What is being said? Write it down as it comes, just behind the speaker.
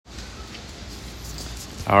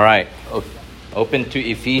All right. Open to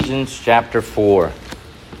Ephesians chapter 4.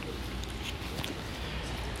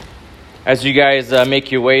 As you guys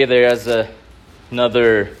make your way there, as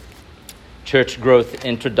another church growth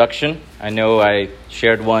introduction. I know I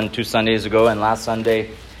shared one 2 Sundays ago, and last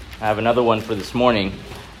Sunday I have another one for this morning.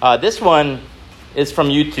 This one is from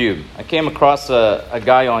YouTube. I came across a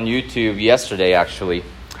guy on YouTube yesterday, actually,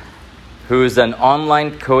 who's an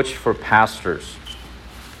online coach for pastors.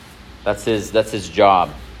 That's his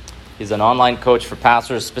job. He's an online coach for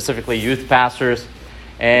pastors, specifically youth pastors.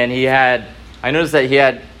 And I noticed that he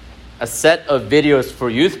had a set of videos for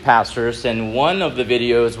youth pastors, and one of the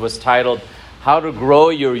videos was titled, How to Grow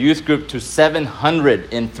Your Youth Group to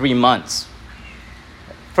 700 in 3 months.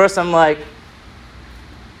 First, I'm like,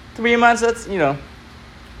 3 months, that's,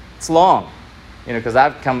 it's long. Because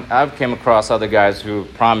I've came across other guys who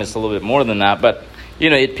promised a little bit more than that, but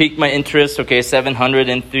it piqued my interest. Okay, 700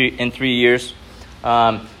 in 3 years.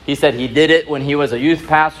 He said he did it when he was a youth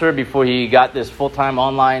pastor before he got this full-time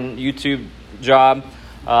online YouTube job.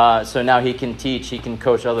 So now he can teach, he can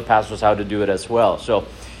coach other pastors how to do it as well. So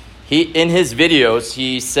in his videos,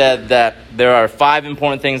 he said that there are 5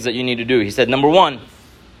 important things that you need to do. He said, number 1,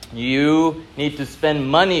 you need to spend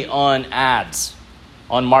money on ads,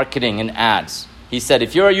 on marketing and ads. He said,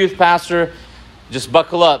 if you're a youth pastor, just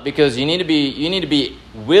buckle up, because you need to be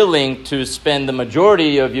willing to spend the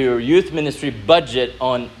majority of your youth ministry budget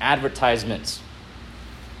on advertisements.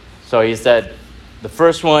 So he said, the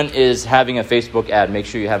first one is having a Facebook ad. Make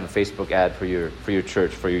sure you have a Facebook ad for your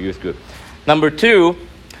church, for your youth group. Number 2,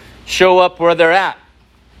 show up where they're at,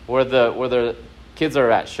 where the kids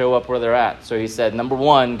are at. Show up where they're at. So he said, number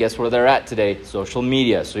 1, guess where they're at today? Social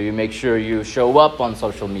media. So you make sure you show up on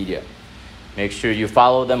social media. Make sure you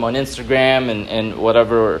follow them on Instagram and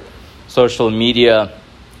whatever social media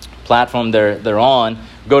platform they're on.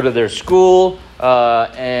 Go to their school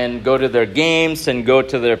and go to their games and go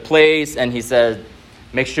to their plays. And he said,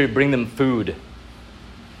 make sure you bring them food.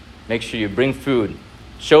 Make sure you bring food.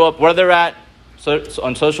 Show up where they're at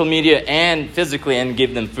on social media and physically, and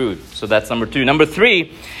give them food. So that's number 2. Number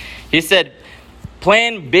 3, he said,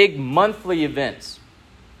 plan big monthly events.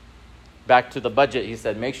 Back to the budget, he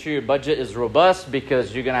said, make sure your budget is robust,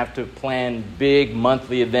 because you're going to have to plan big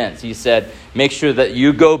monthly events. He said, make sure that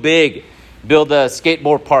you go big. Build a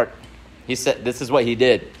skateboard park. He said, this is what he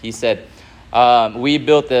did. He said, we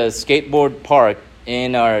built a skateboard park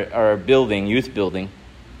in our building, youth building.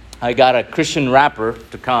 I got a Christian rapper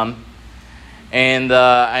to come, and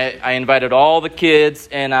I invited all the kids,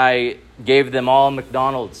 and I gave them all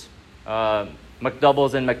McDonald's,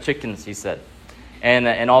 McDoubles and McChickens, he said.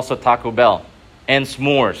 And also Taco Bell and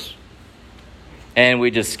s'mores. And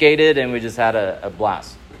we just skated and we just had a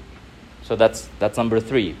blast. So that's number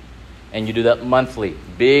 3. And you do that monthly,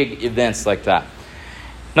 big events like that.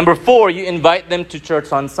 Number 4, you invite them to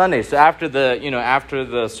church on Sunday. So after the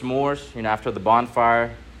s'mores, after the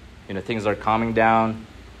bonfire, things are calming down.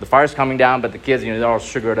 The fire's coming down, but the kids, they're all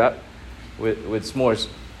sugared up with s'mores.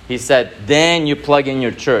 He said, then you plug in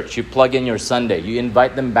your church, you plug in your Sunday, you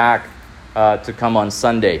invite them back to come on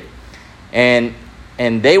Sunday, and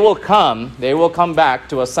they will come back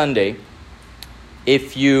to a Sunday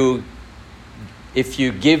if you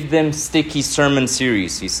give them sticky sermon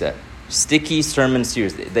series. He said, sticky sermon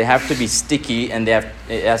series. They have to be sticky, and it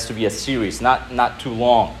has to be a series, not too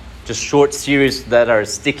long, just short series that are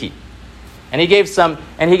sticky. And he gave some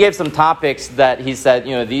topics that he said,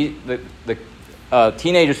 the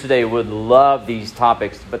teenagers today would love these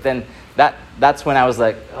topics. But then that's when I was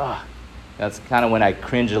like, ugh. That's kind of when I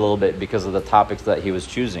cringe a little bit, because of the topics that he was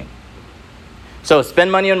choosing. So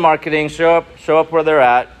spend money on marketing, show up where they're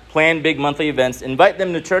at, plan big monthly events, invite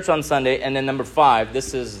them to church on Sunday, and then number 5,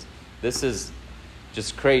 this is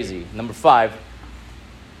just crazy. Number 5,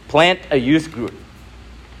 plant a youth group.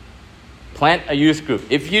 Plant a youth group.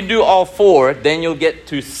 If you do all 4, then you'll get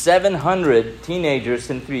to 700 teenagers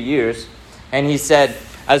in 3 years. And he said,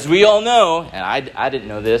 as we all know, and I didn't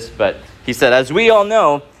know this, but he said, as we all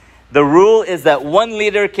know, the rule is that one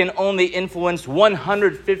leader can only influence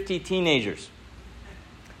 150 teenagers.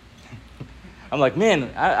 I'm like, man,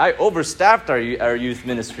 I overstaffed our youth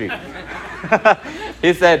ministry.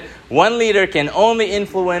 He said, one leader can only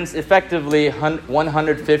influence effectively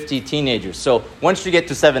 150 teenagers. So once you get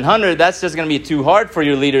to 700, that's just going to be too hard for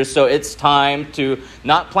your leaders. So it's time to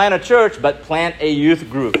not plant a church, but plant a youth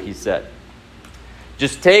group, he said.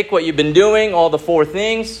 Just take what you've been doing, all the 4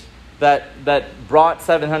 things that brought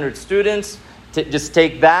 700 students, just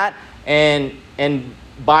take that and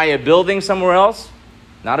buy a building somewhere else,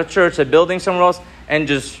 not a church, a building somewhere else, and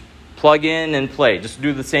just plug in and play. Just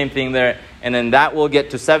do the same thing there. And then that will get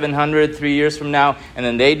to 700 3 years from now. And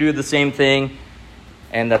then they do the same thing.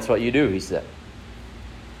 And that's what you do, he said.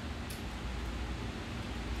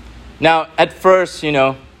 Now, at first,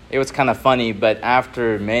 it was kind of funny. But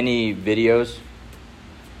after many videos,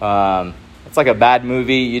 it's like a bad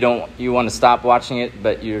movie. You want to stop watching it,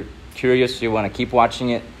 but you're curious. You want to keep watching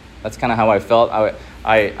it. That's kind of how I felt.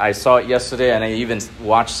 I saw it yesterday, and I even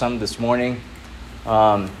watched some this morning.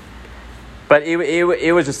 But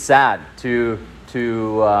it was just sad to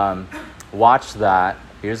watch that.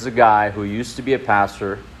 Here's a guy who used to be a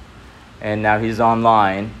pastor, and now he's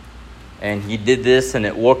online, and he did this, and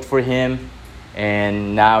it worked for him,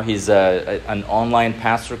 and now he's an online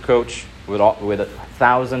pastor coach with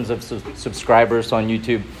thousands of subscribers on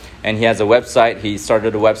YouTube, and he has a website. He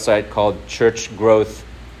started a website called Church Growth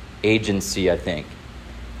Agency, I think.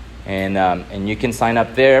 And you can sign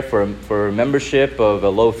up there for a membership of a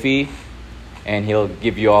low fee, and he'll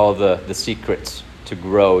give you all the secrets to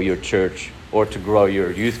grow your church or to grow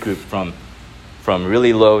your youth group from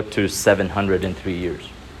really low to 700 in 3 years.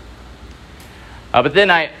 But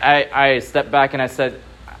then I stepped back and I said,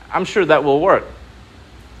 I'm sure that will work.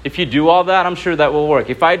 If you do all that, I'm sure that will work.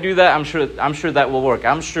 If I do that, I'm sure that will work.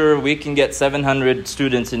 I'm sure we can get 700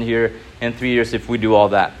 students in here in 3 years if we do all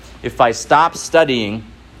that. If I stop studying,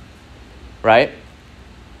 right,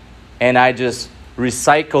 and I just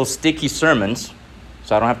recycle sticky sermons,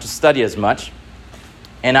 so I don't have to study as much,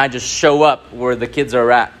 and I just show up where the kids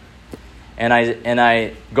are at, and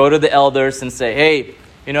I go to the elders and say, hey,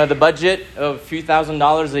 the budget of a few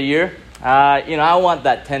 $1,000s a year, I want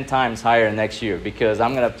that 10 times higher next year because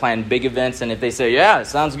I'm going to plan big events. And if they say, yeah, it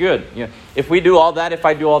sounds good. If I do all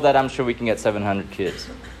that, I'm sure we can get 700 kids.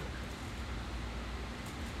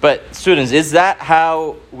 But students, is that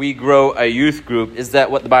how we grow a youth group? Is that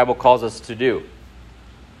what the Bible calls us to do?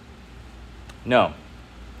 No.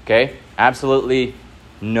 Okay? Absolutely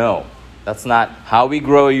no. That's not how we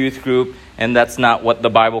grow a youth group, and that's not what the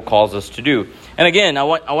Bible calls us to do. And again, I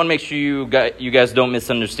want to make sure you guys don't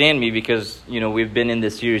misunderstand me because, we've been in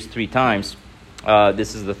this series 3 times.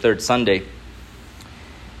 This is the 3rd Sunday.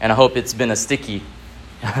 And I hope it's been a sticky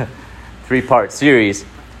 3-part series.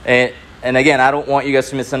 And again, I don't want you guys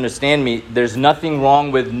to misunderstand me. There's nothing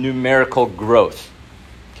wrong with numerical growth.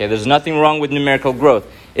 Okay, there's nothing wrong with numerical growth.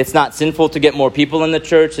 It's not sinful to get more people in the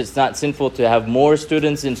church. It's not sinful to have more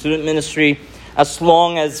students in student ministry, as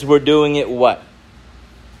long as we're doing it what?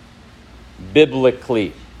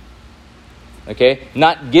 Biblically. Okay?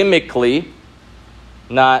 Not gimmickly,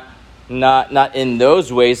 not in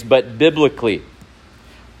those ways, but biblically.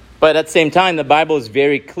 But at the same time, the Bible is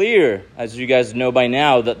very clear, as you guys know by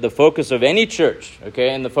now, that the focus of any church,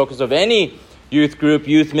 okay, and the focus of any youth group,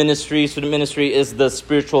 youth ministry, student ministry is the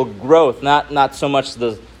spiritual growth. Not so much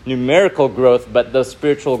the numerical growth, but the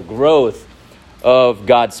spiritual growth of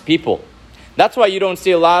God's people. That's why you don't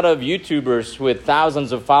see a lot of YouTubers with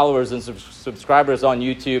thousands of followers and subscribers on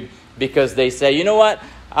YouTube, because they say, you know what,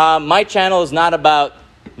 my channel is not about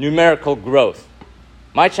numerical growth.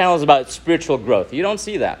 My channel is about spiritual growth. You don't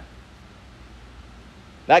see that.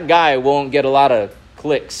 That guy won't get a lot of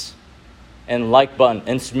clicks and like button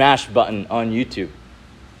and smash button on YouTube.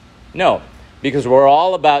 No, because we're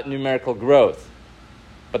all about numerical growth.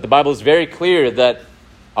 But the Bible is very clear that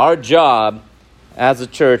our job as a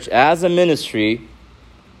church, as a ministry,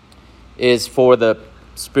 is for the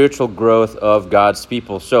spiritual growth of God's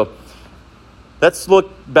people. So let's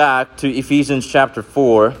look back to Ephesians chapter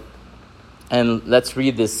 4, and let's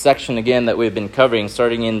read this section again that we've been covering,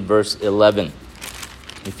 starting in verse 11.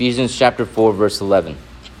 Ephesians chapter 4, verse 11.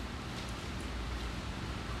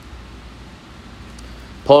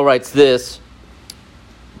 Paul writes this,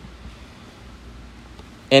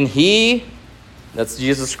 and he, that's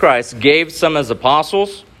Jesus Christ, gave some as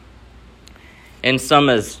apostles, and some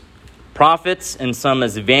as prophets, and some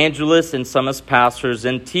as evangelists, and some as pastors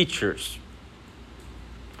and teachers,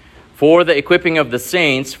 for the equipping of the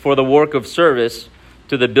saints, for the work of service,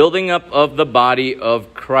 to the building up of the body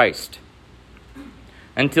of Christ,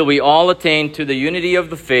 until we all attain to the unity of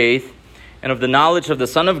the faith and of the knowledge of the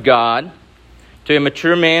Son of God, to a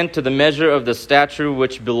mature man, to the measure of the stature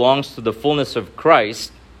which belongs to the fullness of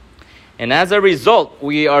Christ. And as a result,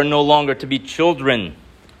 we are no longer to be children,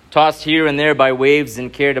 tossed here and there by waves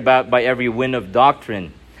and carried about by every wind of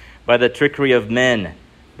doctrine, by the trickery of men,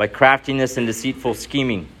 by craftiness and deceitful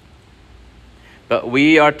scheming. But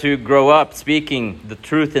we are to grow up, speaking the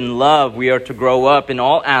truth in love. We are to grow up in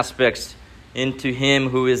all aspects into Him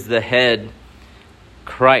who is the head,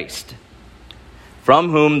 Christ, from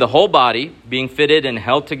whom the whole body, being fitted and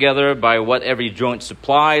held together by what every joint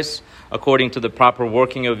supplies, according to the proper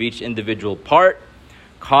working of each individual part,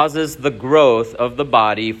 causes the growth of the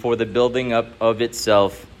body for the building up of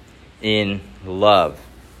itself in love.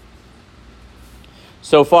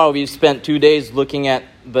 So far, we've spent 2 days looking at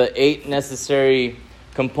the 8 necessary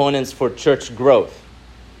components for church growth.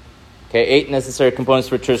 Okay, 8 necessary components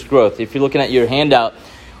for church growth. If you're looking at your handout,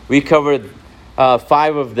 we covered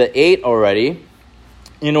 5 of the 8 already.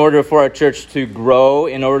 In order for our church to grow,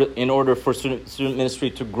 in order for student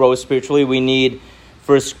ministry to grow spiritually, we need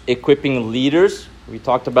first equipping leaders. We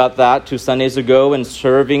talked about that 2 Sundays ago, and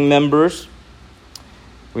serving members.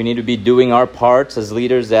 We need to be doing our parts as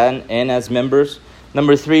leaders and as members.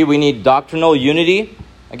 Number 3, we need doctrinal unity.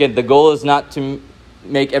 Again, the goal is not to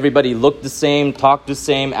make everybody look the same, talk the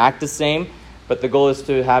same, act the same, but the goal is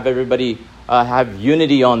to have everybody have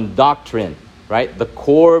unity on doctrine, right? The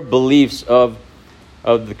core beliefs of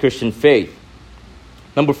the Christian faith.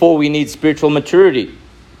 Number 4, we need spiritual maturity,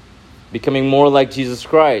 becoming more like Jesus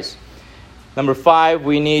Christ. Number 5,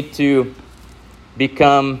 we need to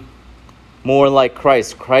become more like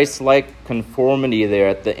Christ. Christ-like conformity there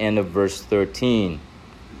at the end of verse 13.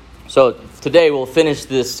 So today we'll finish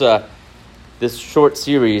this short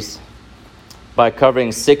series by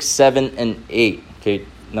covering 6, 7, and 8. Okay,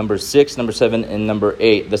 number 6, number 7, and number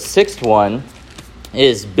 8. The 6th one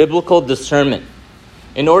is biblical discernment.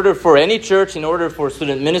 In order for any church, in order for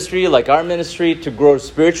student ministry like our ministry to grow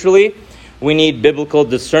spiritually, we need biblical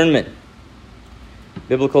discernment.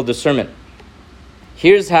 Biblical discernment.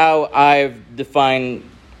 Here's how I've defined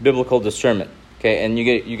biblical discernment. Okay, and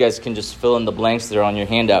you guys can just fill in the blanks there on your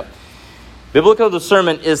handout. Biblical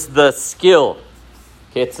discernment is the skill.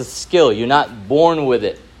 Okay, it's a skill. You're not born with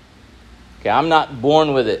it. Okay, I'm not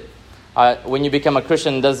born with it. When you become a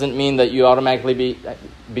Christian, it doesn't mean that you automatically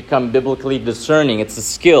become biblically discerning. It's a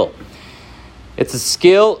skill. It's a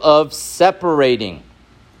skill of separating.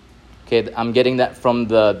 Okay, I'm getting that from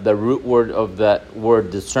the root word of that word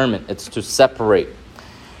discernment. It's to separate.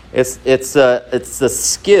 It's a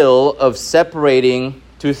skill of separating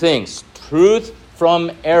 2 things: truth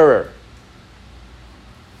from error.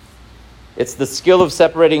 It's the skill of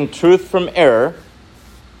separating truth from error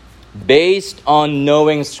based on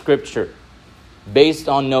knowing Scripture. Based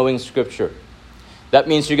on knowing Scripture. That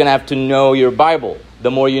means you're going to have to know your Bible.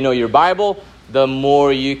 The more you know your Bible, the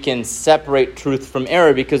more you can separate truth from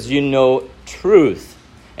error, because you know truth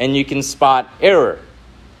and you can spot error.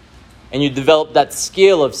 And you develop that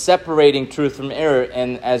skill of separating truth from error.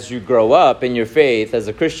 And as you grow up in your faith as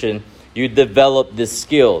a Christian, you develop this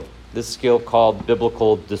skill called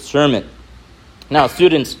biblical discernment. Now,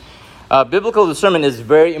 students, biblical discernment is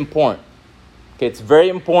very important. Okay, it's very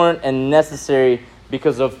important and necessary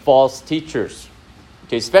because of false teachers.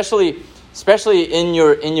 Okay, especially in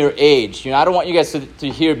your age. I don't want you guys to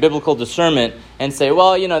hear biblical discernment and say,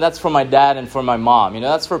 well, that's for my dad and for my mom.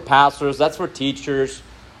 That's for pastors, that's for teachers.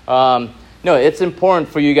 No, it's important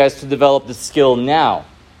for you guys to develop the skill now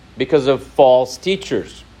because of false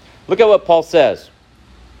teachers. Look at what Paul says.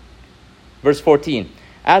 Verse 14.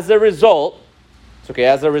 As a result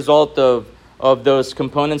of those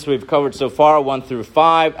components we've covered so far, 1 through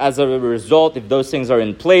 5, as a result, if those things are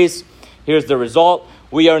in place, here's the result.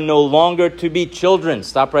 We are no longer to be children.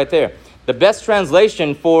 Stop right there. The best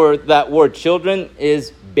translation for that word children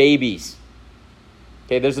is babies.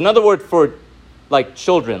 Okay, there's another word for like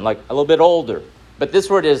children, like a little bit older. But this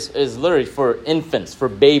word is literally for infants, for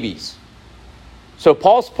babies. So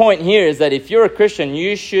Paul's point here is that if you're a Christian,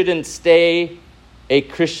 you shouldn't stay a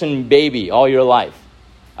Christian baby all your life.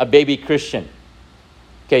 A baby Christian.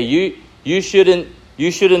 Okay, you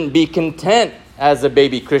shouldn't be content as a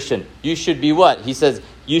baby Christian. You should be what? He says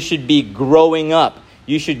you should be growing up.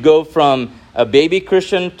 You should go from a baby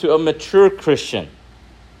Christian to a mature Christian.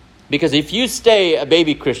 Because if you stay a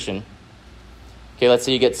baby Christian, okay, let's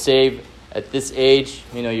say you get saved at this age,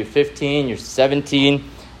 you're 15, you're 17,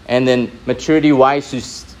 and then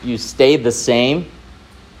maturity-wise, you stay the same.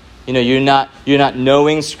 You're not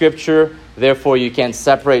knowing Scripture, therefore you can't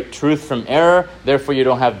separate truth from error, therefore you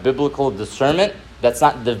don't have biblical discernment. That's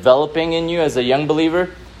not developing in you as a young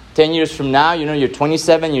believer. 10 years from now, you're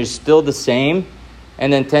 27, you're still the same.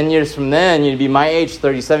 And then 10 years from then, you'd be my age,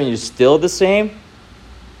 37, you're still the same.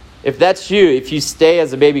 If that's you, if you stay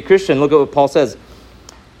as a baby Christian, look at what Paul says.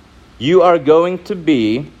 You are going to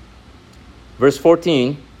be, verse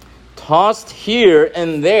 14, tossed here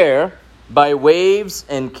and there by waves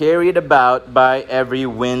and carried about by every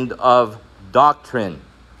wind of doctrine.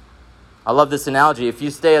 I love this analogy. If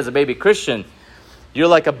you stay as a baby Christian, you're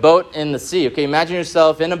like a boat in the sea. Okay, imagine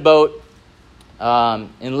yourself in a boat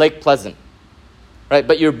in Lake Pleasant, right?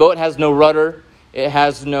 But your boat has no rudder, it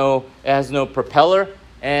has no propeller,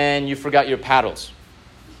 and you forgot your paddles,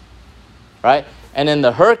 right? And in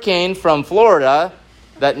the hurricane from Florida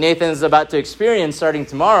that Nathan's about to experience starting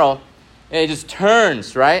tomorrow, it just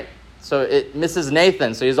turns, right? So it misses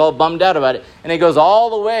Nathan, so he's all bummed out about it. And it goes all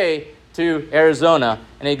the way to Arizona,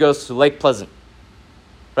 and it goes to Lake Pleasant,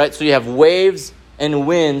 right? So you have waves and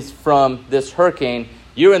winds from this hurricane.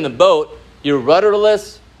 You're in the boat, you're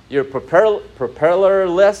rudderless, you're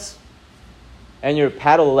propellerless, and you're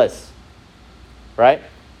paddleless, right?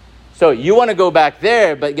 So you want to go back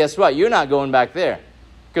there, but guess what? You're not going back there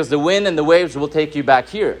because the wind and the waves will take you back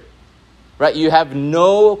here, right? You have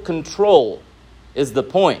no control is the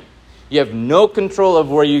point. You have no control of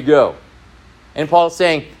where you go. And Paul's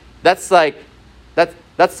saying that's what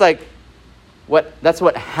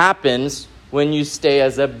happens when you stay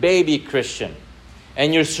as a baby Christian.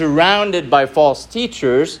 And you're surrounded by false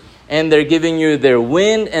teachers, and they're giving you their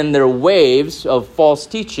wind and their waves of false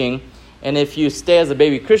teaching. And if you stay as a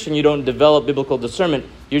baby Christian, you don't develop biblical discernment.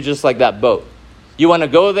 You're just like that boat. You want to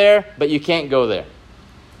go there, but you can't go there.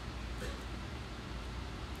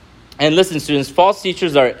 And listen, students, false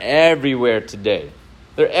teachers are everywhere today.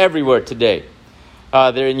 They're everywhere today.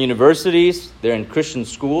 They're in universities. They're in Christian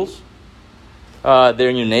schools. They're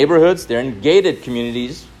in your neighborhoods. They're in gated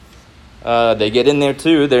communities. They get in there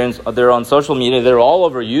too. They're on social media. They're all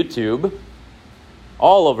over YouTube.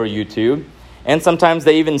 All over YouTube. And sometimes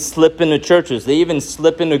they even slip into churches. They even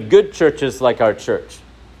slip into good churches like our church.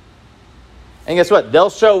 And guess what? They'll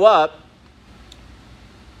show up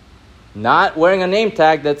not wearing a name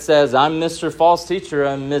tag that says, I'm Mr. False Teacher,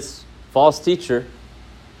 I'm Miss False Teacher.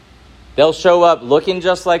 They'll show up looking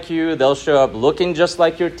just like you. They'll show up looking just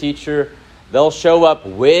like your teacher. They'll show up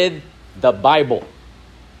with the Bible.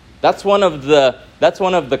 That's one of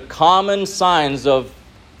the common signs of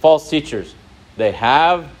false teachers. They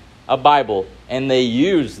have a Bible and they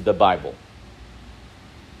use the Bible.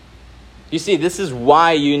 You see, this is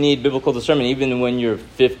why you need biblical discernment even when you're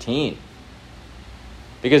 15.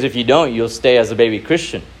 Because if you don't, you'll stay as a baby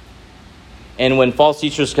Christian. And when false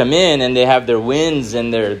teachers come in and they have their winds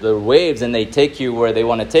and their waves and they take you where they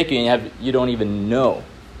want to take you, and you don't even know.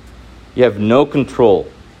 You have no control.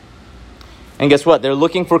 And guess what? They're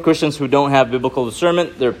looking for Christians who don't have biblical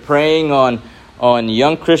discernment. They're preying on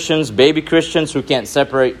young Christians, baby Christians who can't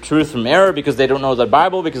separate truth from error because they don't know the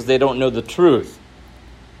Bible, because they don't know the truth.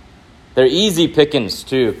 They're easy pickings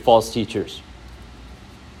to false teachers.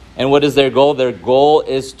 And what is their goal? Their goal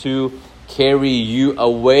is to carry you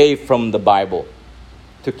away from the Bible.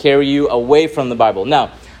 To carry you away from the Bible.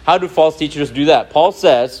 Now, how do false teachers do that? Paul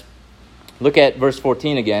says, look at verse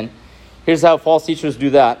 14 again. Here's how false teachers do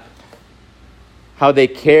that. How they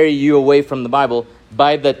carry you away from the Bible.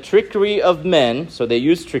 By the trickery of men, so they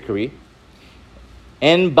use trickery,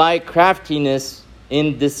 and by craftiness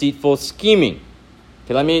in deceitful scheming.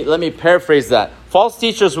 Okay, let me paraphrase that. False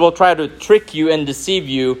teachers will try to trick you and deceive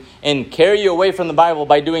you and carry you away from the Bible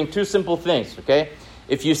by doing two simple things, okay?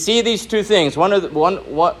 If you see these two things, one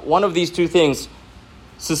of these two things,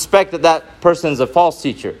 suspect that person's a false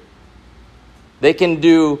teacher. They can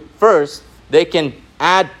do, first, they can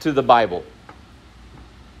add to the Bible.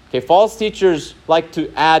 Okay, false teachers like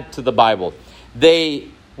to add to the Bible. They,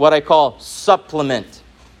 what I call, supplement.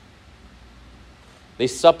 They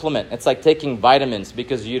supplement. It's like taking vitamins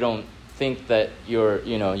because you don't think that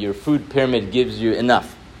your food pyramid gives you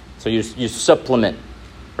enough. So you supplement,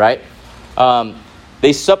 right?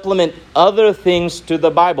 They supplement other things to the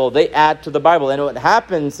Bible. They add to the Bible. And what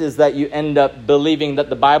happens is that you end up believing that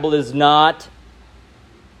the Bible is not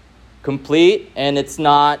complete and it's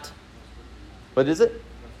not, what is it?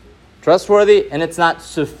 Trustworthy, and it's not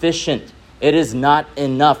sufficient. It is not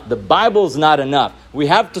enough. The Bible's not enough. We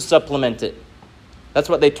have to supplement it. That's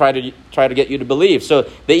what they try to get you to believe. So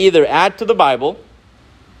they either add to the Bible,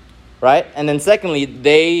 right? And then secondly,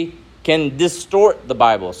 they can distort the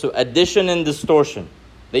Bible. So addition and distortion.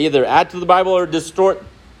 They either add to the Bible or distort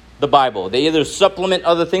the Bible. They either supplement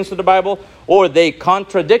other things to the Bible or they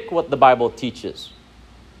contradict what the Bible teaches.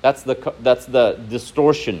 That's the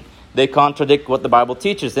distortion. They contradict what the Bible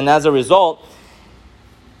teaches. And as a result,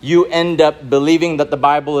 you end up believing that the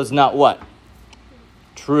Bible is not what?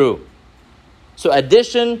 True. So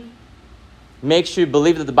addition makes you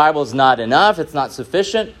believe that the Bible is not enough. It's not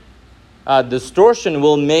sufficient. Distortion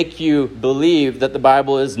will make you believe that the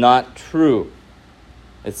Bible is not true.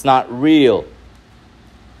 It's not real.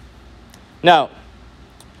 Now,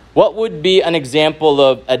 what would be an example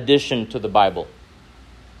of addition to the Bible?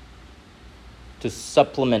 To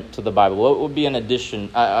supplement to the Bible. What would be an addition,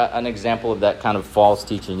 an example of that kind of false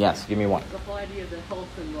teaching? Yes, give me one. The whole idea of the health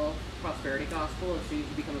and wealth prosperity gospel. As soon as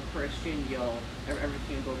you become a Christian,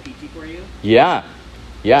 everything will go peachy for you. Yeah.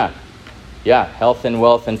 Yeah. Yeah, health and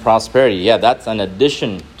wealth and prosperity. Yeah, that's an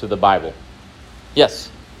addition to the Bible. Yes?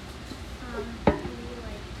 Maybe like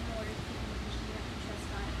in order to keep in addition, you have to trust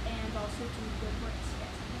God and also do good works. Yes.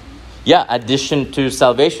 Yeah, addition to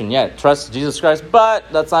salvation. Yeah, trust Jesus Christ,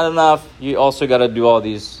 but that's not enough. You also got to do all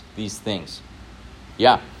these things.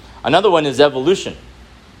 Yeah. Another one is evolution.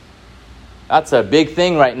 That's a big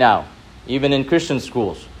thing right now, even in Christian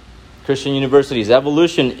schools, Christian universities.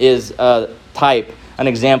 Evolution is a type, an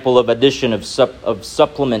example of addition, of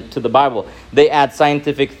supplement to the Bible. They add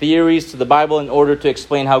scientific theories to the Bible in order to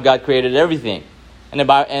explain how God created everything.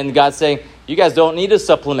 And God's saying, you guys don't need a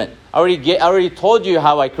supplement. I already told you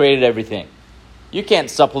how I created everything. You can't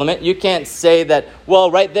supplement. You can't say that,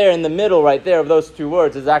 well, right there in the middle, right there of those two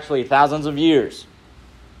words is actually thousands of years.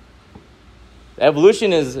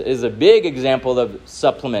 Evolution is a big example of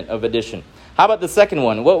supplement, of addition. How about the second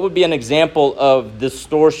one? What would be an example of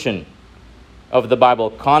distortion of the Bible,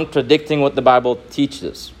 contradicting what the Bible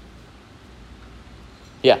teaches?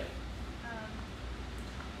 Yeah.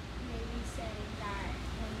 Maybe saying that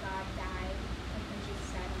when God died, like when Jesus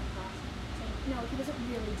died on the cross, saying, no, he wasn't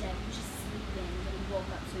really dead, he was just sleeping, but he woke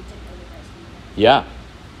up, so he didn't really rise from the dead. Yeah.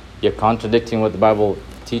 You're contradicting what the Bible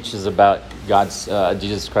teaches about God's,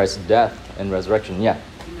 Jesus Christ's death and resurrection. Yeah.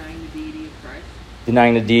 Denying the deity of Christ.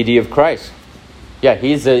 Denying the deity of Christ. Yeah,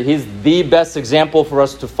 he's the best example for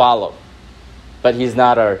us to follow. But he's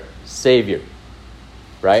not our Savior.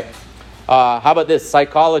 Right? How about this?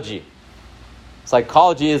 Psychology.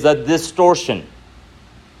 Psychology is a distortion.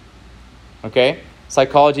 Okay?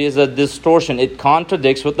 Psychology is a distortion. It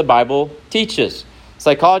contradicts what the Bible teaches.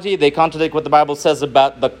 Psychology, they contradict what the Bible says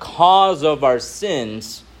about the cause of our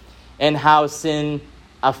sins and how sin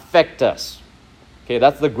affects us. Okay,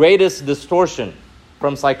 that's the greatest distortion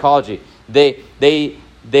from psychology. They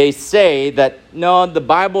say that no, the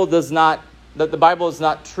Bible is not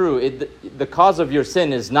true. The cause of your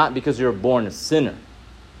sin is not because you're born a sinner.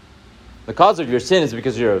 The cause of your sin is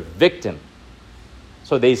because you're a victim.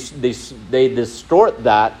 So they distort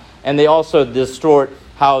that, and they also distort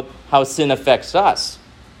how sin affects us.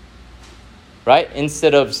 Right?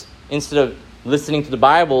 Instead of listening to the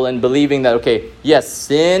Bible and believing that, okay, yes,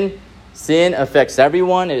 sin affects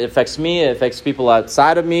everyone. It affects me. It affects people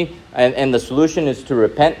outside of me. And the solution is to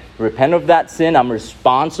repent of that sin. I'm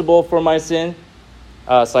responsible for my sin.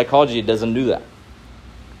 Psychology doesn't do that.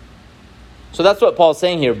 So that's what Paul's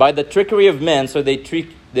saying here. By the trickery of men, so they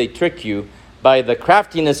trick you. By the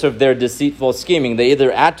craftiness of their deceitful scheming, they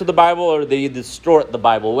either add to the Bible or they distort the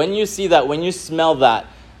Bible. When you see that, when you smell that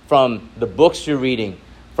from the books you're reading,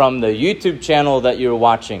 from the YouTube channel that you're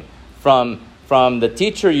watching, from the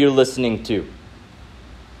teacher you're listening to.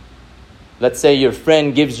 Let's say your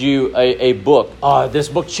friend gives you a book. Oh, this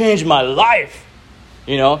book changed my life.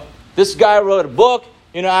 This guy wrote a book,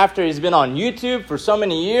 after he's been on YouTube for so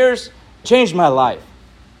many years, changed my life.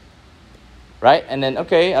 Right? And then,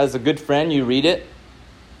 okay, as a good friend, you read it.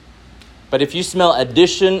 But if you smell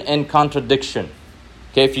addition and contradiction,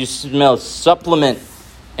 okay, if you smell supplement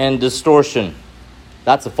and distortion,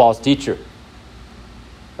 that's a false teacher.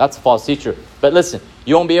 That's a false teacher. But listen,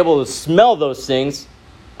 you won't be able to smell those things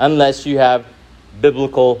unless you have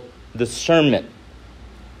biblical discernment.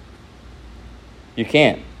 You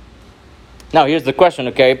can't. Now, here's the question,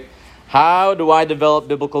 okay? How do I develop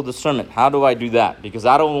biblical discernment? How do I do that? Because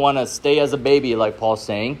I don't want to stay as a baby, like Paul's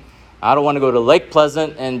saying. I don't want to go to Lake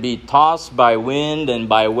Pleasant and be tossed by wind and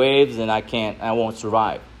by waves, and I won't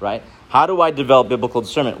survive, right? How do I develop biblical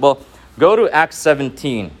discernment? Well, go to Acts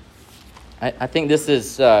 17. I think this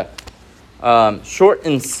is short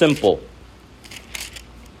and simple.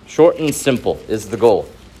 Short and simple is the goal.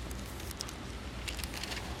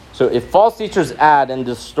 So if false teachers add and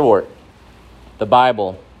distort the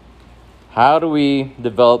Bible, how do we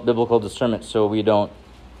develop biblical discernment so we don't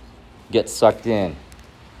get sucked in?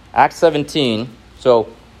 Acts 17. So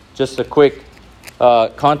just a quick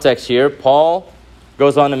context here. Paul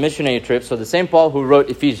goes on a missionary trip. So the same Paul who wrote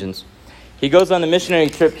Ephesians. He goes on a missionary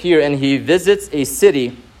trip here and he visits a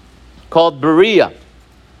city called Berea.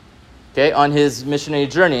 Okay, on his missionary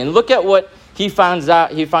journey. And look at what he finds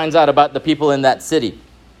out about the people in that city.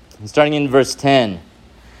 Starting in verse 10.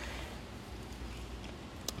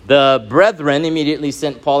 The brethren immediately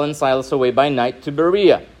sent Paul and Silas away by night to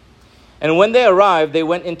Berea. And when they arrived, they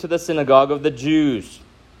went into the synagogue of the Jews.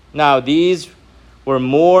 Now, these were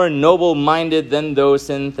more noble-minded than those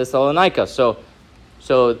in Thessalonica. So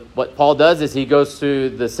what Paul does is he goes to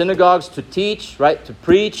the synagogues to teach, right? To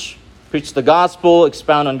preach the gospel,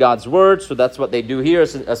 expound on God's word. So that's what they do here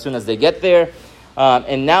as soon as they get there.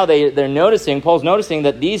 And now Paul's noticing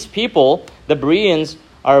that these people, the Bereans,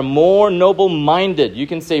 are more noble-minded. You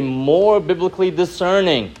can say more biblically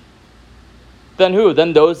discerning. Than who?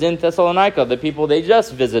 Than those in Thessalonica, the people they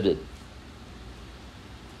just visited.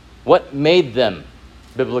 What made them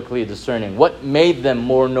biblically discerning? What made them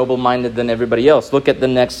more noble-minded than everybody else? Look at the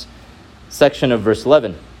next section of verse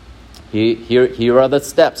 11. Here are the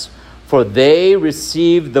steps. For they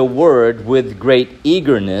received the word with great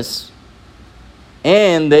eagerness,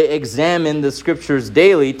 and they examined the scriptures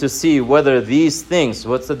daily to see whether these things,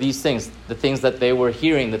 what's these things? The things that they were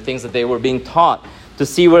hearing, the things that they were being taught, to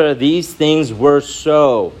see whether these things were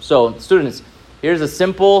so. So, students, here's a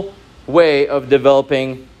simple way of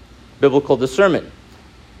developing biblical discernment.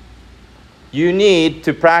 You need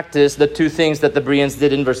to practice the two things that the Bereans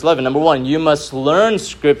did in verse 11. Number one, you must learn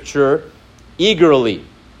Scripture eagerly.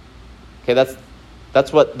 Okay,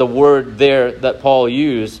 that's what the word there that Paul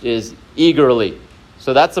used is eagerly.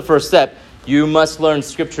 So that's the first step. You must learn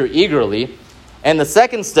Scripture eagerly. And the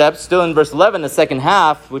second step, still in verse 11, the second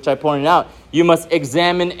half, which I pointed out, you must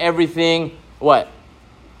examine everything, what?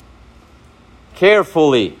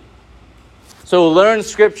 Carefully. So learn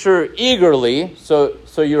Scripture eagerly. So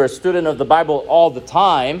you're a student of the Bible all the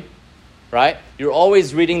time, right? You're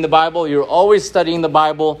always reading the Bible. You're always studying the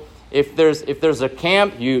Bible. If there's a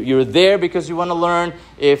camp, you're there because you want to learn.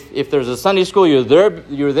 If there's a Sunday school, you're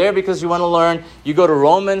there because you want to learn. You go to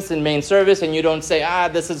Romans in main service and you don't say,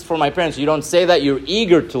 this is for my parents. You don't say that. You're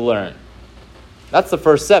eager to learn. That's the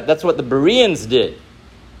first step. That's what the Bereans did.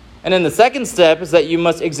 And then the second step is that you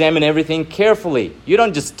must examine everything carefully. You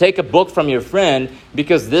don't just take a book from your friend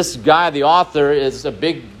because this guy, the author, is a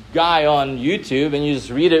big guy on YouTube and you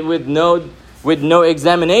just read it with no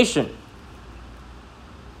examination.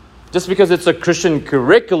 Just because it's a Christian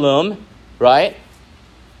curriculum, right?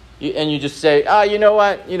 And you just say, you know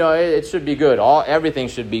what? It should be good. Everything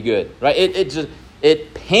should be good, right?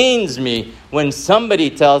 It pains me when somebody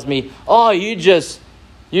tells me, you just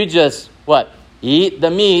what? Eat the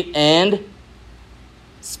meat and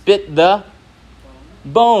spit the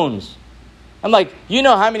bones. I'm like, you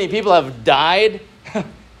know how many people have died?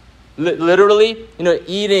 Literally,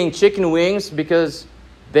 eating chicken wings because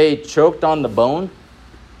they choked on the bone.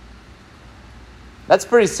 That's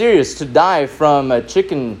pretty serious, to die from a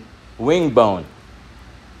chicken wing bone.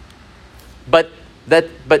 But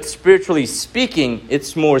spiritually speaking,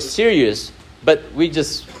 it's more serious. But we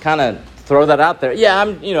just kind of throw that out there.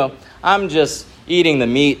 Yeah, I'm just eating the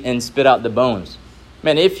meat and spit out the bones.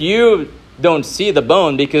 Man, if you don't see the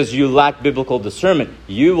bone because you lack biblical discernment,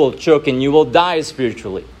 you will choke and you will die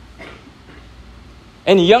spiritually.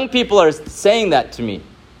 And young people are saying that to me.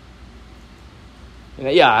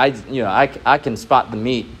 I can spot the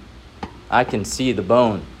meat. I can see the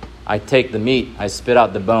bone. I take the meat. I spit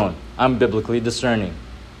out the bone. I'm biblically discerning.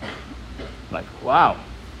 I'm like, wow.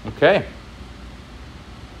 Okay.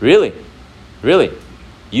 Really?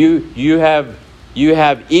 You have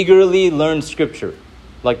eagerly learned Scripture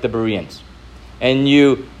like the Bereans. And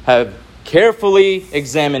you have carefully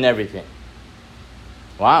examined everything.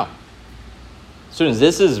 Wow. Students,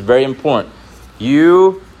 this is very important.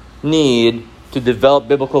 You need to develop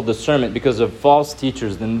biblical discernment because of false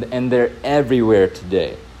teachers, and they're everywhere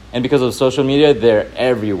today. And because of social media, they're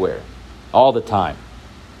everywhere, all the time.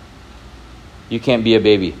 You can't be a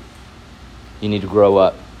baby. You need to grow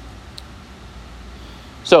up.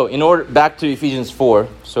 So, back to Ephesians 4.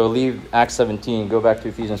 So leave Acts 17, go back to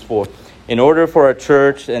Ephesians 4. In order for our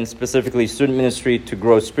church, and specifically student ministry, to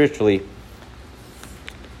grow spiritually,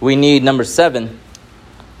 we need, number 7,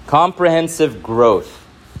 comprehensive growth.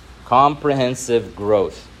 Comprehensive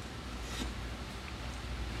growth.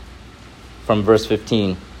 From verse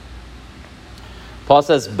 15. Paul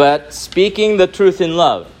says, but speaking the truth in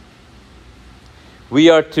love, we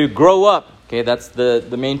are to grow up. Okay, that's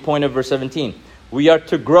the main point of verse 17. We are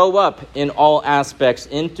to grow up in all aspects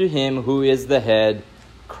into Him who is the head,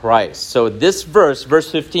 Christ. So this verse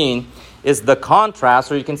 15, is the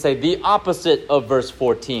contrast, or you can say the opposite of verse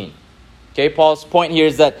 14. Okay, Paul's point here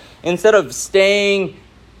is that instead of staying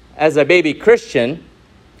as a baby Christian,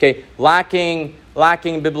 okay, lacking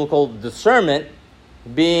biblical discernment,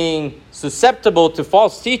 being susceptible to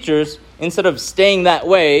false teachers, instead of staying that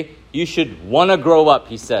way, you should want to grow up,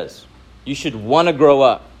 he says. You should want to grow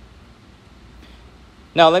up.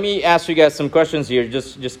 Now, let me ask you guys some questions here.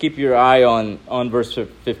 Just keep your eye on verse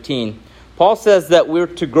 15. Paul says that we're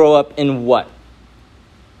to grow up in what?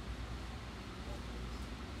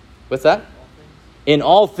 What's that? In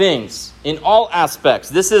all things, in all aspects.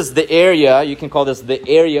 This is the area, you can call this the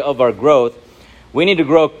area of our growth. We need to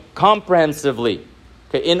grow comprehensively.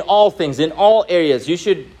 Okay, in all things, in all areas. You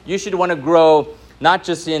should want to grow not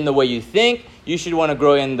just in the way you think. You should want to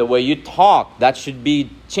grow in the way you talk. That should be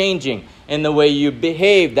changing. In the way you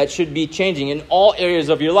behave, that should be changing in all areas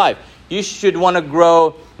of your life. You should want to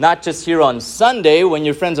grow not just here on Sunday when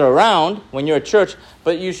your friends are around, when you're at church,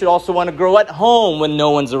 but you should also want to grow at home when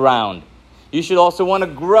no one's around. You should also want to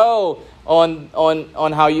grow on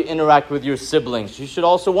how you interact with your siblings. You should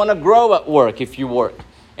also want to grow at work if you work,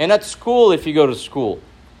 and at school if you go to school.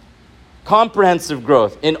 Comprehensive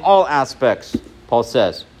growth in all aspects, Paul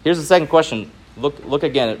says. Here's the second question. Look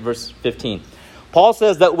again at verse 15. Paul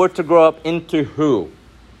says that we're to grow up into who?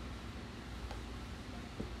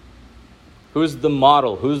 Who's the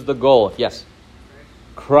model? Who's the goal? Yes.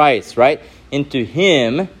 Christ, right? Into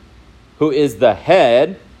him who is the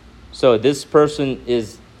head. So this person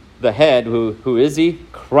is the head. Who is he?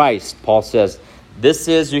 Christ, Paul says. This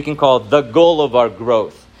is, you can call it, the goal of our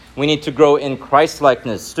growth. We need to grow in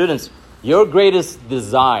Christ-likeness. Students, your greatest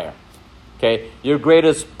desire, okay, your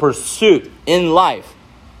greatest pursuit in life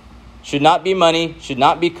should not be money, should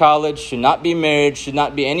not be college, should not be marriage, should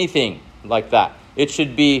not be anything like that. It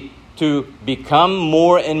should be to become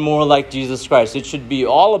more and more like Jesus Christ. It should be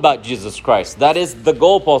all about Jesus Christ. That is the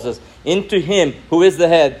goal, Paul says. Into him who is the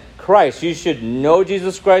head, Christ. You should know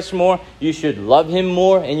Jesus Christ more. You should love him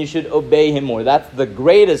more. And you should obey him more. That's the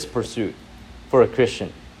greatest pursuit for a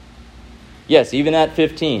Christian. Yes, even at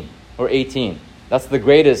 15 or 18. That's the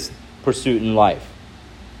greatest pursuit in life.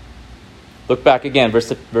 Look back again,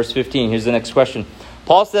 verse 15. Here's the next question.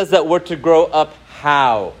 Paul says that we're to grow up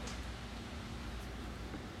how?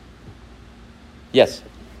 Yes.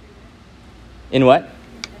 In what?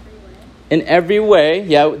 In every way.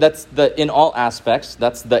 Yeah, that's in all aspects.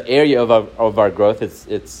 That's the area of our growth.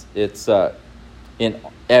 It's in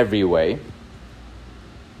every way.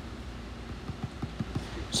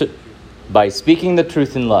 So, by speaking the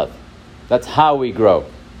truth in love. That's how we grow.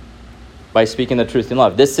 By speaking the truth in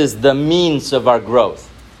love. This is the means of our growth.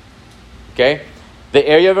 Okay? The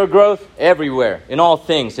area of our growth, everywhere. In all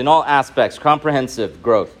things, in all aspects. Comprehensive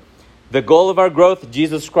growth. The goal of our growth,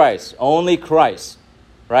 Jesus Christ. Only Christ.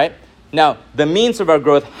 Right? Now, the means of our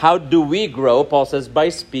growth, how do we grow? Paul says, by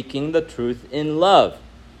speaking the truth in love.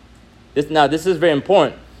 This is very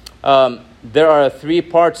important. There are 3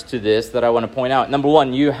 parts to this that I want to point out. Number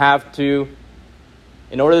 1, you have to,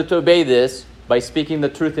 in order to obey this, by speaking the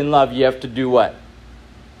truth in love, you have to do what?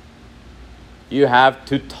 You have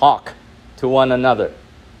to talk to one another.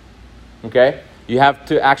 Okay? You have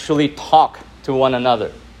to actually talk to one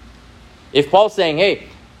another. If Paul's saying, hey,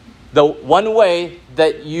 the one way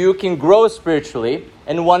that you can grow spiritually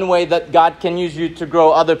and one way that God can use you to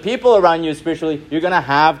grow other people around you spiritually, you're going to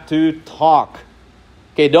have to talk.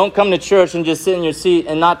 Okay, don't come to church and just sit in your seat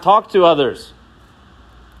and not talk to others.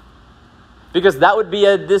 Because that would be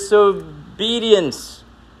a disobedience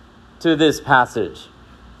to this passage.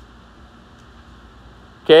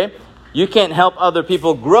 Okay? You can't help other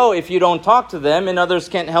people grow if you don't talk to them, and others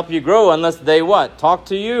can't help you grow unless they what? Talk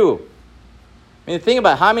to you. I mean, think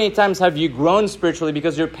about how many times have you grown spiritually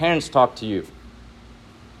because your parents talk to you?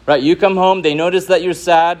 Right? You come home, they notice that you're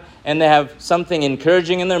sad, and they have something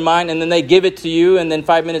encouraging in their mind, and then they give it to you, and then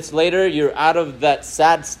 5 minutes later, you're out of that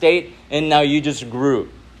sad state, and now you just grew.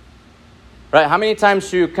 Right? How many times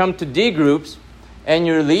do you come to D groups, and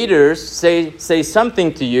your leaders say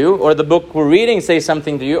something to you, or the book we're reading say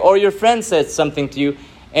something to you, or your friend says something to you,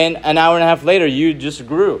 and an hour and a half later, you just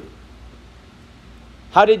grew.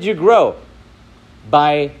 How did you grow?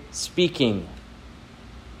 By speaking.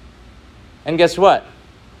 And guess what?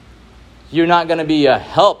 You're not going to be a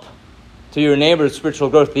help to your neighbor's spiritual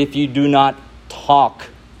growth if you do not talk.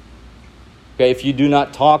 Okay, if you do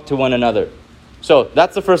not talk to one another. So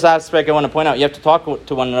that's the first aspect I want to point out. You have to talk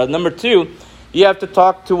to one another. Number 2, you have to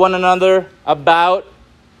talk to one another about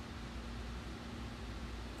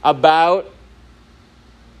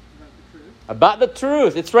the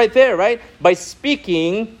truth. It's right there, right? By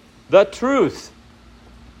speaking the truth.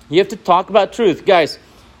 You have to talk about truth. Guys,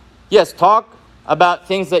 yes, talk about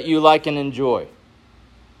things that you like and enjoy.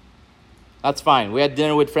 That's fine. We had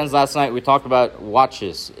dinner with friends last night. We talked about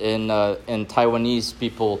watches and Taiwanese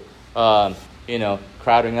people,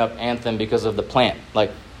 crowding up Anthem because of the plant.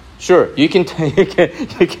 Like, sure, you can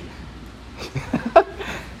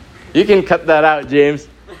you can cut that out, James.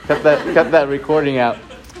 Cut that recording out.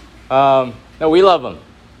 No, we love them.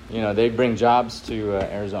 They bring jobs to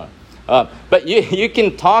Arizona. But you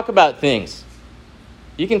can talk about things.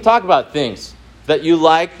 You can talk about things that you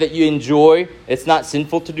like, that you enjoy. It's not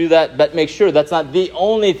sinful to do that, but make sure that's not the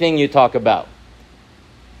only thing you talk about.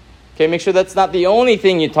 Okay, make sure that's not the only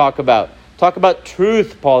thing you talk about. Talk about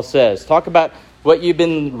truth, Paul says. Talk about what you've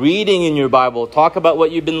been reading in your Bible. Talk about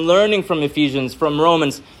what you've been learning from Ephesians, from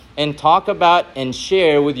Romans. and talk about and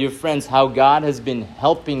share with your friends how God has been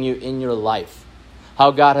helping you in your life,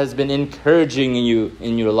 how God has been encouraging you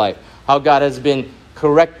in your life, how God has been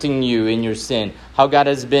correcting you in your sin, how God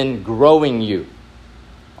has been growing you.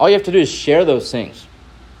 All you have to do is share those things.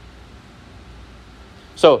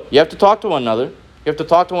 So you have to talk to one another. You have to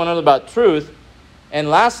talk to one another about truth. And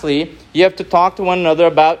lastly, you have to talk to one another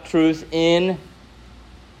about truth in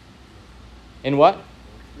what?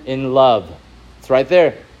 In love. It's right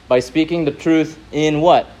there. By speaking the truth in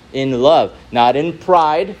what? In love. Not in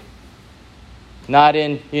pride. Not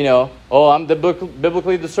in, I'm the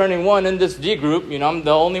biblically discerning one in this D group. I'm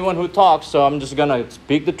the only one who talks, so I'm just going to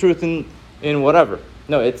speak the truth in whatever.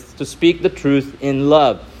 No, it's to speak the truth in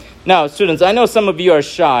love. Now, students, I know some of you are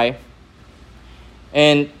shy,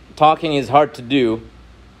 and talking is hard to do.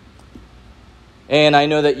 And I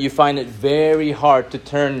know that you find it very hard to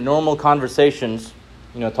turn normal conversations,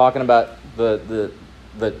 talking about the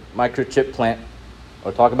microchip plant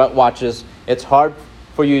or talk about watches. It's hard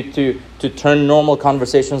for you to turn normal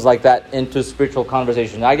conversations like that into spiritual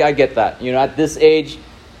conversations. I get that. At this age,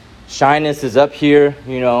 shyness is up here,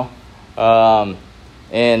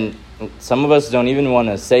 and some of us don't even want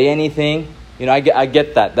to say anything. I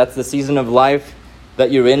get that. That's the season of life that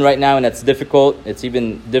you're in right now, and it's difficult. It's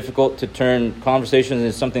even difficult to turn conversations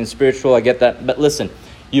into something spiritual. I get that. But listen,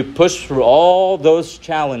 you push through all those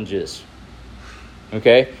challenges.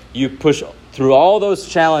 Okay? You push through all those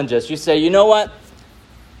challenges. You say, you know what?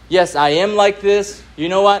 Yes, I am like this. You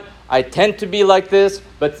know what? I tend to be like this.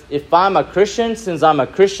 But if I'm a Christian, since I'm a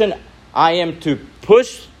Christian, I am to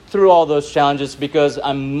push through all those challenges because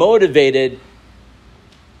I'm motivated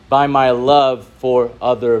by my love for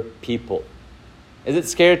other people. Is it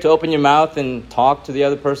scary to open your mouth and talk to the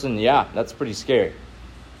other person? Yeah, that's pretty scary.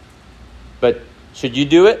 But should you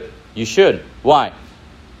do it? You should. Why?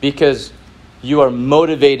 Because you are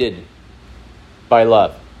motivated by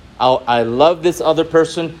love. I love this other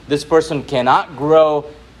person. This person cannot grow.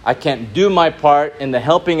 I can't do my part in the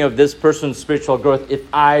helping of this person's spiritual growth if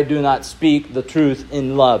I do not speak the truth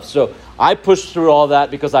in love. So I push through all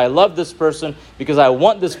that because I love this person, because I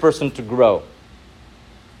want this person to grow.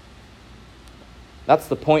 That's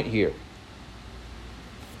the point here.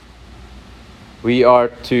 We are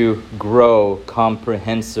to grow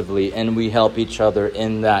comprehensively, and we help each other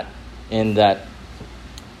in that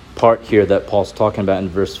part here that Paul's talking about in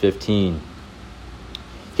verse 15.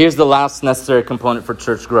 Here's the last necessary component for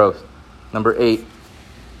church growth. Number 8.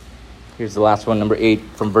 Here's the last one, number 8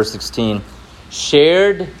 from verse 16.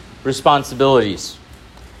 Shared responsibilities.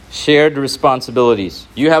 Shared responsibilities.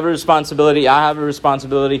 You have a responsibility. I have a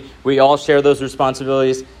responsibility. We all share those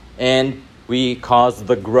responsibilities, and we cause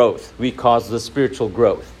the growth. We cause the spiritual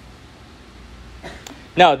growth.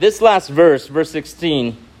 Now, this last verse, verse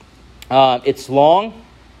 16, it's long,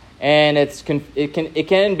 and it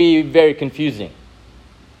can be very confusing.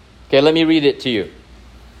 Okay, let me read it to you.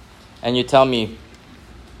 And you tell me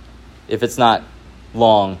if it's not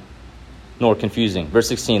long nor confusing. Verse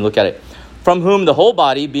 16, look at it. From whom the whole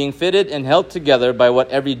body, being fitted and held together by what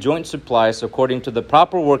every joint supplies, according to the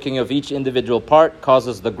proper working of each individual part,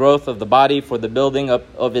 causes the growth of the body for the building up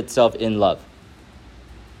of itself in love.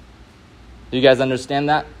 Do you guys understand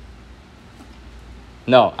that?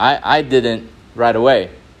 No, I didn't right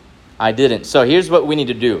away. I didn't. So here's what we need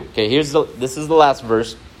to do. Okay, this is the last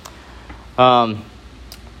verse.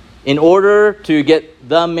 In order to get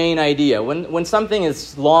the main idea, when something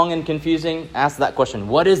is long and confusing, ask that question.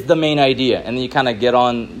 What is the main idea? And then you kind of get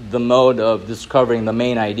on the mode of discovering the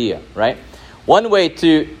main idea, right? One way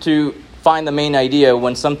to find the main idea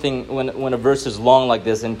when a verse is long like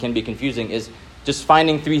this and can be confusing is just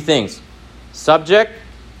finding 3 things. Subject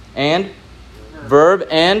and verb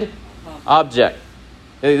and object.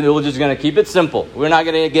 We're just going to keep it simple. We're not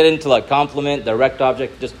going to get into like complement, direct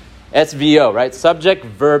object, just SVO, right? Subject,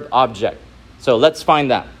 verb, object. So let's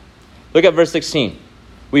find that. Look at verse 16.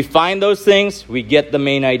 We find those things, we get the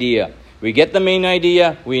main idea. We get the main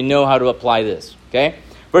idea, we know how to apply this. Okay?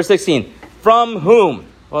 Verse 16. From whom?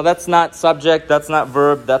 Well, that's not subject, that's not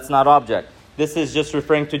verb, that's not object. This is just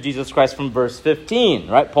referring to Jesus Christ from verse 15,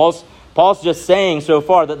 right? Paul's just saying so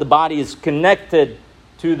far that the body is connected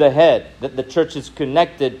to the head, that the church is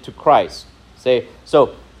connected to Christ.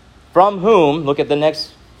 So from whom, look at the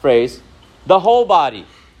next phrase, the whole body.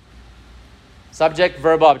 Subject,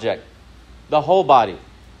 verb, object. The whole body.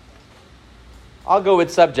 I'll go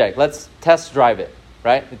with subject. Let's test drive it,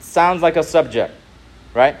 right? It sounds like a subject,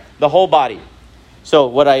 right? The whole body. So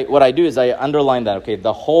what I do is I underline that. Okay,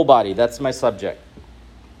 the whole body. That's my subject.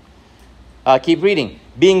 Keep reading.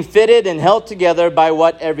 Being fitted and held together by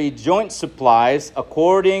what every joint supplies,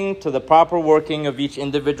 according to the proper working of each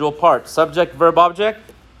individual part. Subject, verb, object.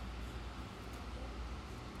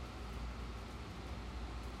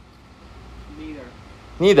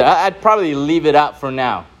 Neither. I'd probably leave it out for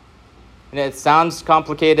now. And it sounds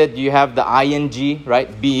complicated. You have the ing,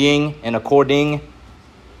 right? Being and according,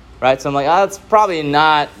 right? So I'm like, that's probably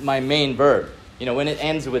not my main verb. When it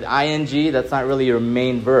ends with ing, that's not really your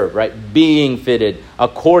main verb, right? Being fitted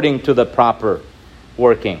according to the proper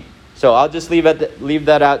working. So I'll just leave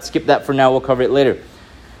that out. Skip that for now. We'll cover it later.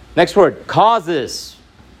 Next word, causes.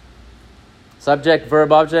 Subject,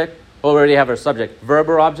 verb, object. Oh, we already have our subject. Verb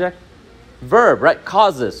or object? Verb, right?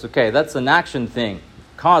 Causes. Okay, that's an action thing.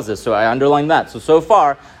 Causes. So I underlined that. So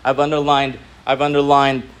far, I've underlined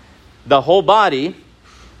the whole body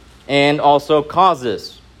and also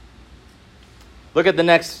causes. Look at the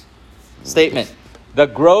next statement. The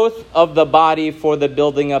growth of the body for the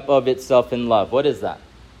building up of itself in love. What is that?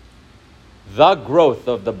 The growth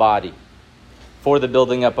of the body for the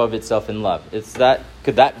building up of itself in love.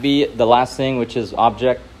 Could that be the last thing, which is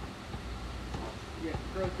object? Yeah,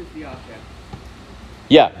 growth is the object.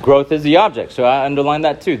 Yeah, growth is the object. So I underline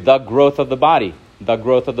that too. The growth of the body. The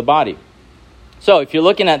growth of the body. So if you're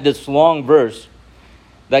looking at this long verse,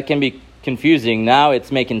 that can be confusing. Now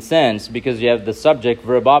it's making sense because you have the subject,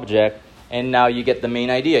 verb, object, and now you get the main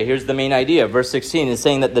idea. Here's the main idea. Verse 16 is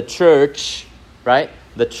saying that the church, right?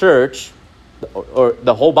 The church, or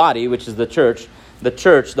the whole body, which is the church,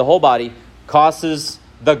 the whole body, causes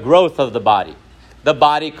the growth of the body. The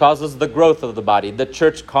body causes the growth of the body. The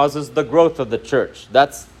church causes the growth of the church.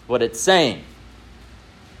 That's what it's saying.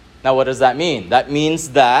 Now, what does that mean? That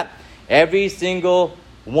means that every single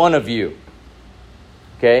one of you,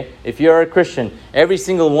 okay, if you're a Christian, every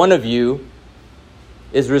single one of you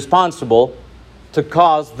is responsible to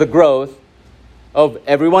cause the growth of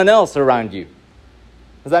everyone else around you.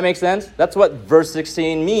 Does that make sense? That's what verse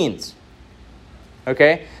 16 means.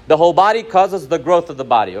 Okay? The whole body causes the growth of the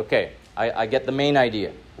body. Okay, I get the main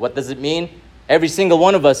idea. What does it mean? Every single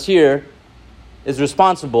one of us here is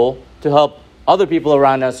responsible to help other people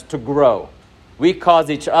around us to grow. We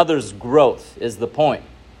cause each other's growth is the point.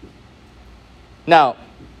 Now,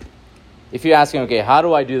 if you're asking, okay, how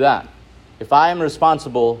do I do that? If I am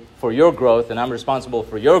responsible for your growth and I'm responsible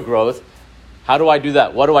for your growth, how do I do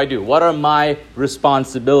that? What do I do? What are my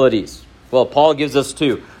responsibilities? Well, Paul gives us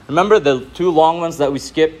two. Remember the two long ones that we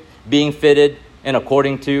skipped? Being fitted and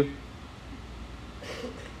according to?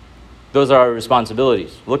 Those are our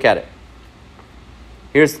responsibilities. Look at it.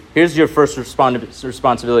 Here's your first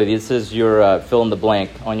responsibility. This is your fill in the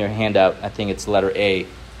blank on your handout. I think it's letter A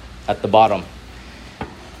at the bottom.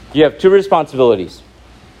 You have two responsibilities.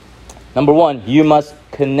 Number one, you must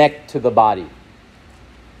connect to the body.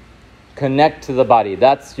 Connect to the body.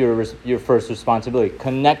 That's your first responsibility.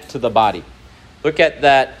 Connect to the body. Look at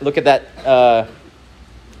that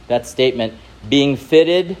statement. Being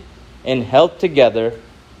fitted and held together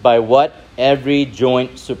by what every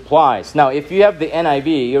joint supplies. Now, if you have the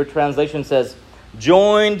NIV, your translation says,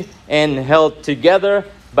 joined and held together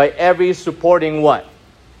by every supporting what?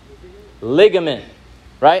 Ligament.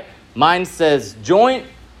 Right? Mine says joint.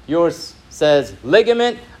 Yours says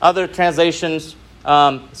ligament. Other translations,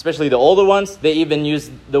 especially the older ones, they even use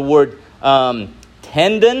the word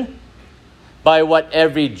tendon. By what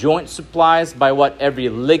every joint supplies, by what every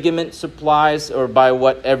ligament supplies, or by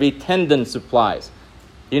what every tendon supplies.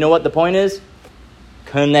 You know what the point is?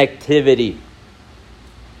 Connectivity.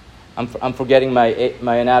 I'm forgetting my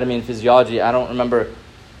anatomy and physiology. I don't remember,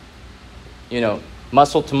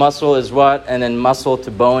 muscle to muscle is what, and then muscle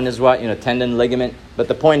to bone is what, tendon, ligament. But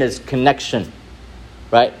the point is connection,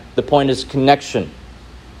 right? The point is connection.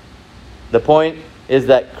 The point is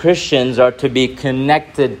that Christians are to be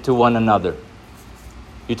connected to one another.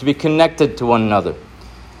 You're to be connected to one another.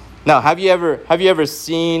 Now, have you ever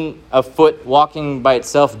seen a foot walking by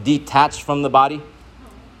itself detached from the body?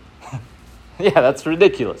 Yeah, that's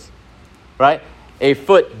ridiculous, right? A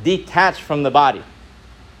foot detached from the body.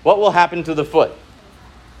 What will happen to the foot?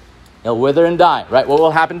 It'll wither and die, right? What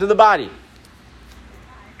will happen to the body?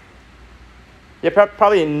 Yeah,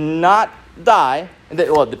 probably not die.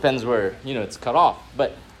 Well, it depends where, it's cut off.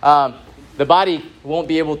 But the body won't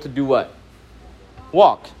be able to do what?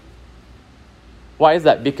 Walk. Why is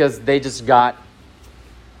that? Because they just got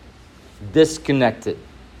disconnected.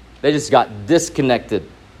 It's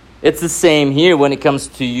the same here when it comes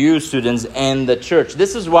to you students and the church.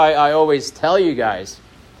 This is why I always tell you guys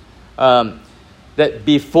that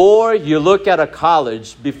before you look at a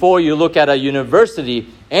college, before you look at a university,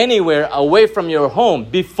 anywhere away from your home,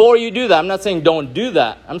 before you do that, I'm not saying don't do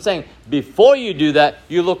that. I'm saying before you do that,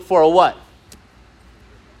 you look for a what?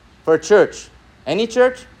 For a church. Any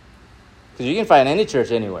church? Because you can find any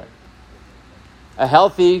church anywhere. A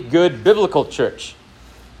healthy, good, biblical church.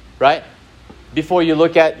 Right? Before you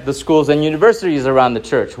look at the schools and universities around the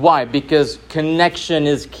church. Why? Because connection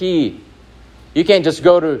is key. You can't just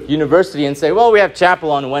go to university and say, well, we have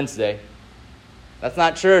chapel on Wednesday. That's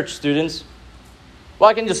not church, students. Well,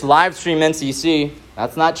 I can just live stream NCC.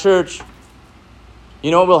 That's not church.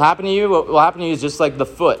 You know what will happen to you? What will happen to you is just like the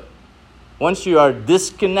foot. Once you are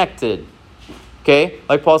disconnected, okay,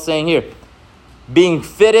 like Paul's saying here, being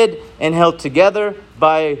fitted and held together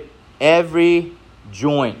by every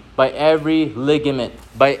joint, by every ligament,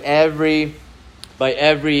 by every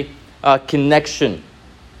connection.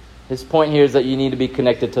 His point here is that you need to be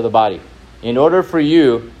connected to the body. In order for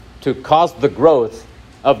you to cause the growth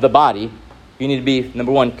of the body, you need to be,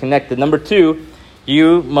 number one, connected. Number two,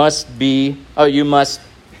 you must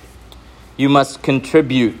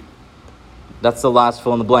contribute. That's the last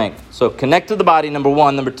fill in the blank. So connect to the body, number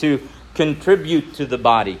one. Number two, contribute to the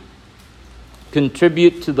body.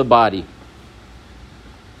 Contribute to the body.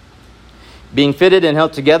 Being fitted and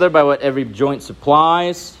held together by what every joint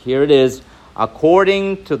supplies. Here it is.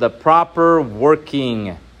 According to the proper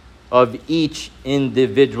working of each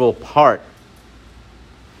individual part.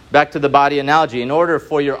 Back to the body analogy. In order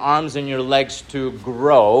for your arms and your legs to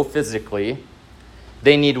grow physically,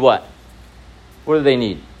 they need what? What do they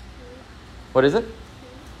need? What is it?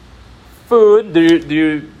 Food. Do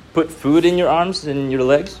you put food in your arms and your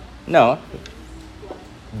legs? No.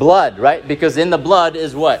 Blood, right? Because in the blood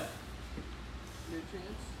is what?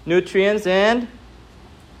 Nutrients and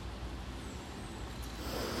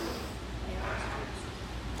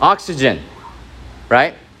oxygen,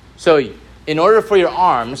 right? So in order for your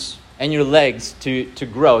arms and your legs to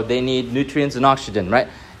grow, they need nutrients and oxygen, right?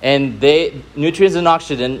 And nutrients and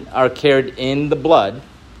oxygen are carried in the blood,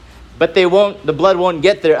 but the blood won't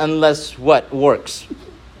get there unless what works?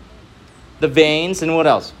 The veins and what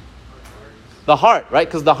else? The heart, right?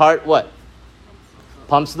 Because the heart what?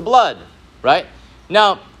 Pumps the blood, right?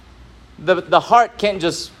 Now, the heart can't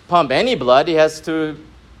just pump any blood. It has to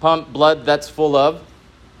pump blood that's full of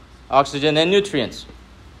oxygen and nutrients.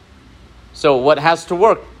 So what has to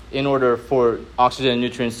work in order for oxygen and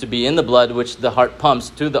nutrients to be in the blood, which the heart pumps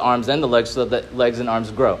to the arms and the legs so that legs and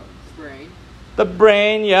arms grow? Brain. The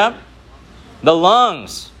brain, yeah. The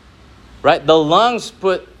lungs, right? The lungs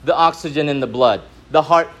put the oxygen in the blood. The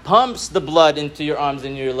heart pumps the blood into your arms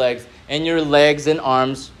and your legs and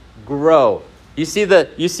arms grow. You see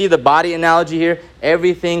the body analogy here?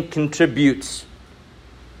 Everything contributes.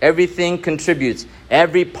 Everything contributes.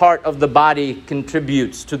 Every part of the body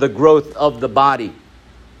contributes to the growth of the body.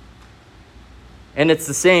 And it's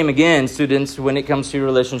the same, again, students, when it comes to your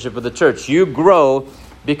relationship with the church. You grow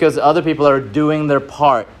because other people are doing their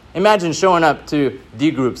part. Imagine showing up to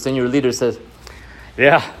D groups and your leader says,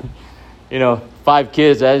 yeah, 5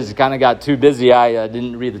 kids, I just kind of got too busy. I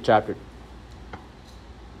didn't read the chapter.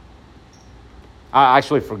 I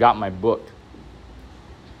actually forgot my book.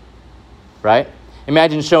 Right?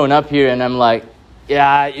 Imagine showing up here and I'm like,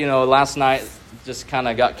 yeah, last night just kind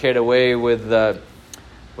of got carried away with,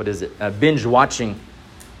 binge watching.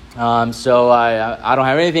 So I don't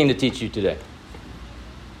have anything to teach you today.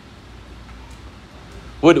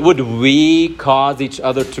 Would we cause each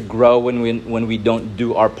other to grow when we don't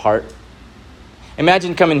do our part?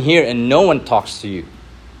 Imagine coming here and no one talks to you.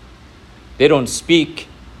 They don't speak,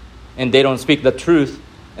 and they don't speak the truth,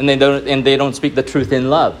 and they don't speak the truth in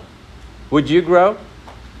love. Would you grow?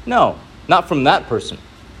 No, not from that person.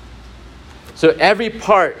 So every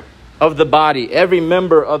part of the body, every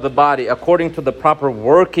member of the body, according to the proper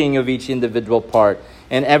working of each individual part,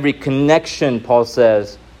 and every connection, Paul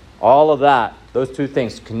says, all of that, those two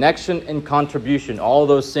things, connection and contribution, all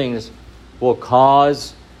those things will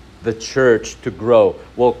cause the church to grow,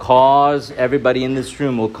 will cause everybody in this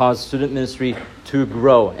room, will cause student ministry to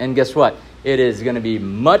grow. And guess what? It is going to be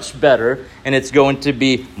much better, and it's going to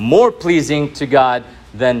be more pleasing to God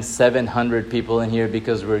than 700 people in here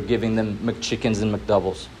because we're giving them McChickens and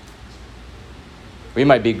McDoubles. We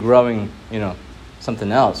might be growing,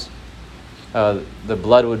 something else. The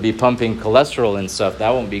blood would be pumping cholesterol and stuff.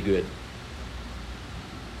 That won't be good.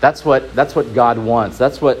 That's what God wants.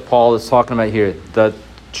 That's what Paul is talking about here. The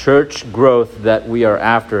church growth that we are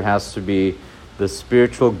after has to be the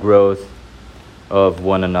spiritual growth of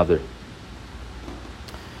one another.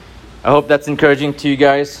 I hope that's encouraging to you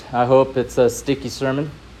guys. I hope it's a sticky sermon.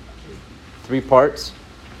 3 parts.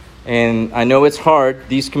 And I know it's hard.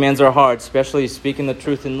 These commands are hard, especially speaking the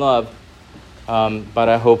truth in love. But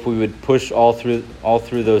I hope we would push all through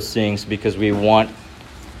those things because we want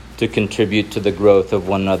to contribute to the growth of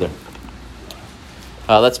one another.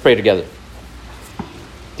 Let's pray together.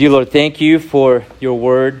 Dear Lord, thank you for your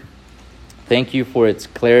word. Thank you for its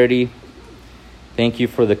clarity. Thank you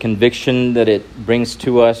for the conviction that it brings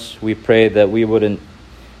to us. We pray that we wouldn't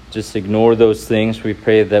just ignore those things. We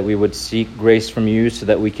pray that we would seek grace from you so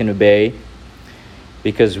that we can obey,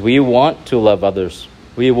 because we want to love others.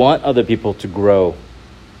 We want other people to grow.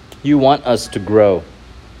 You want us to grow.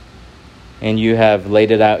 And you have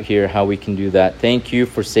laid it out here how we can do that. Thank you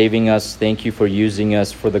for saving us. Thank you for using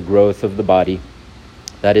us for the growth of the body.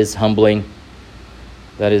 That is humbling.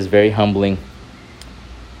 That is very humbling.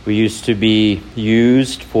 We used to be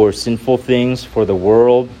used for sinful things, for the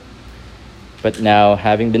world. But now,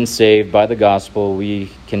 having been saved by the gospel,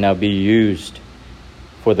 we can now be used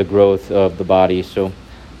for the growth of the body. So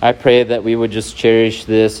I pray that we would just cherish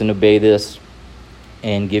this and obey this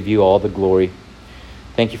and give you all the glory.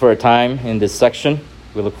 Thank you for our time in this section.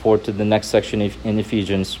 We look forward to the next section in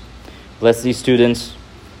Ephesians. Bless these students,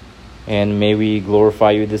 and may we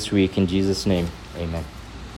glorify you this week. In Jesus' name, amen.